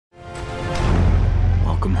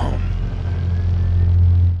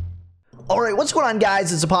Alright, what's going on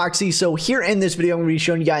guys? It's Epoxy. So here in this video, I'm going to be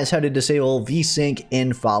showing you guys how to disable VSync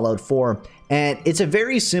in Fallout 4. And it's a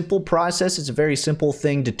very simple process. It's a very simple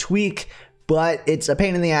thing to tweak, but it's a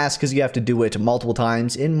pain in the ass because you have to do it multiple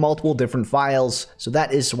times in multiple different files. So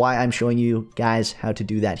that is why I'm showing you guys how to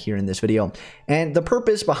do that here in this video. And the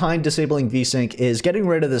purpose behind disabling VSync is getting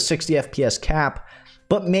rid of the 60 FPS cap,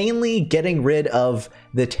 but mainly getting rid of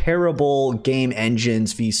the terrible game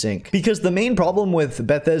engine's VSync. Because the main problem with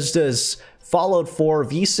Bethesda's Fallout 4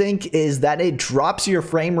 VSync is that it drops your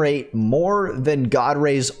frame rate more than God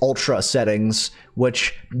Ray's Ultra settings,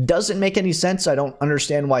 which doesn't make any sense. I don't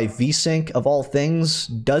understand why VSync, of all things,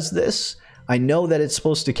 does this. I know that it's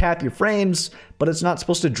supposed to cap your frames, but it's not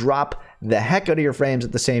supposed to drop the heck out of your frames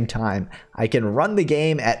at the same time. I can run the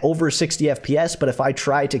game at over 60 FPS, but if I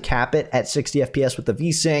try to cap it at 60 FPS with the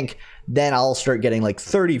VSync, then I'll start getting like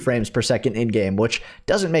 30 frames per second in-game, which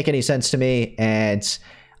doesn't make any sense to me, and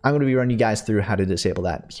I'm going to be running you guys through how to disable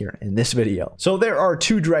that here in this video. So there are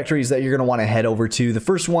two directories that you're going to want to head over to. The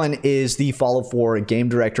first one is the Fallout 4 game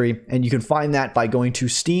directory, and you can find that by going to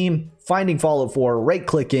Steam, finding Fallout 4,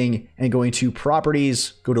 right-clicking, and going to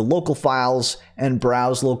Properties, go to Local Files, and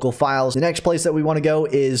browse Local Files. The next place that we want to go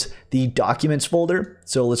is the Documents folder.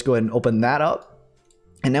 So let's go ahead and open that up.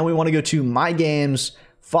 And now we want to go to My Games,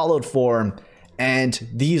 Fallout 4, and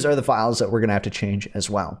these are the files that we're going to have to change as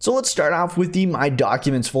well. So let's start off with the My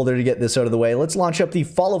Documents folder to get this out of the way. Let's launch up the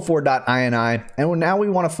fallout4.ini, and now we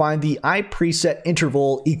want to find the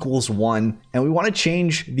iPresentInterval equals 1, and we want to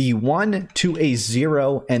change the 1 to a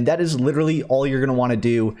 0, and that is literally all you're going to want to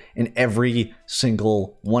do in every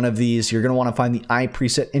single one of these. You're going to want to find the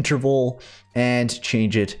iPresentInterval and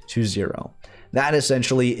change it to 0. That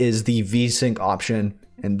essentially is the VSync option,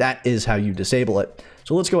 and that is how you disable it.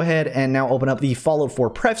 So let's go ahead and now open up the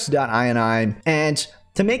fallout4prefs.ini, and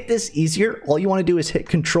to make this easier, all you want to do is hit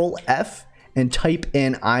Control F and type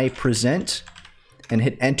in iPresent and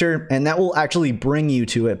hit enter, and that will actually bring you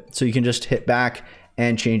to it. So you can just hit back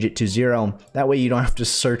and change it to 0. That way you don't have to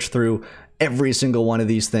search through every single one of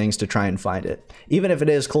these things to try and find it. Even if it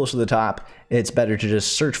is close to the top, it's better to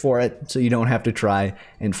just search for it so you don't have to try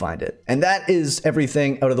and find it. And that is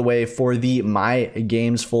everything out of the way for the My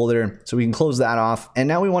Games folder. So we can close that off. And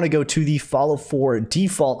now we want to go to the Fallout 4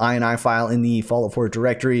 default ini file in the Fallout 4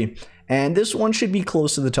 directory. And this one should be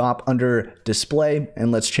close to the top under Display.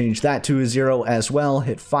 And let's change that to a 0 as well.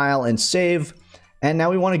 Hit File and Save. And now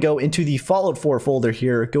we want to go into the Fallout 4 folder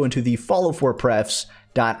here, go into the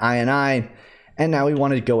fallout4prefs.ini, and now we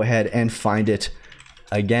want to go ahead and find it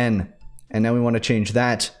again. And now we want to change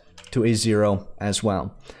that to a 0 as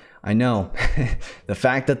well. I know, the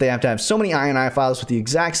fact that they have to have so many ini files with the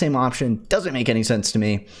exact same option doesn't make any sense to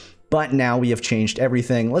me, but now we have changed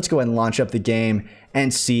everything. Let's go ahead and launch up the game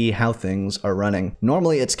and see how things are running.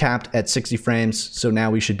 Normally it's capped at 60 frames, so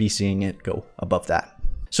now we should be seeing it go above that.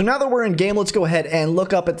 So now that we're in game, let's go ahead and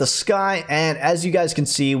look up at the sky, and as you guys can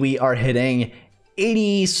see, we are hitting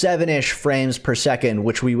 87-ish frames per second,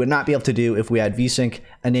 which we would not be able to do if we had VSync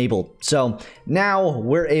enabled. So now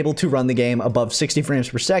we're able to run the game above 60 frames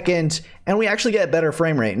per second, and we actually get a better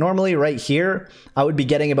frame rate. Normally right here, I would be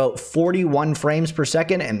getting about 41 frames per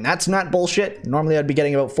second, and that's not bullshit. Normally I'd be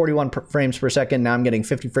getting about 41 frames per second. Now I'm getting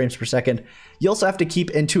 50 frames per second. You also have to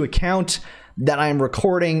keep into account that I'm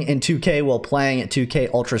recording in 2K while playing at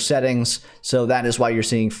 2K Ultra settings, so that is why you're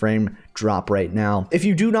seeing frame drop right now. If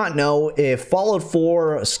you do not know, if Fallout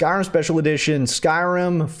 4, Skyrim Special Edition,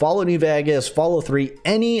 Skyrim, Fallout New Vegas, Fallout 3,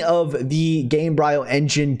 any of the Gamebryo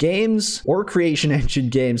engine games, or Creation engine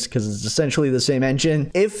games, because it's essentially the same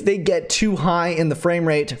engine, if they get too high in the frame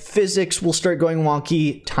rate, physics will start going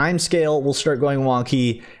wonky, timescale will start going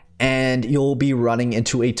wonky, and you'll be running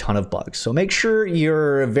into a ton of bugs. So make sure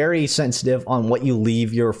you're very sensitive on what you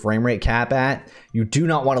leave your frame rate cap at. You do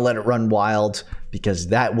not want to let it run wild because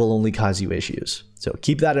that will only cause you issues. So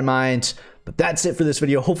keep that in mind. But that's it for this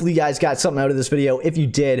video. Hopefully you guys got something out of this video. If you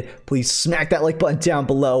did, please smack that like button down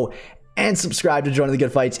below and subscribe to join the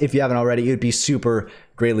good fights if you haven't already. It would be super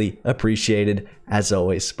greatly appreciated as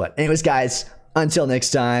always. But anyways, guys, until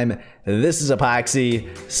next time, this is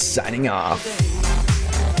Epoxy signing off.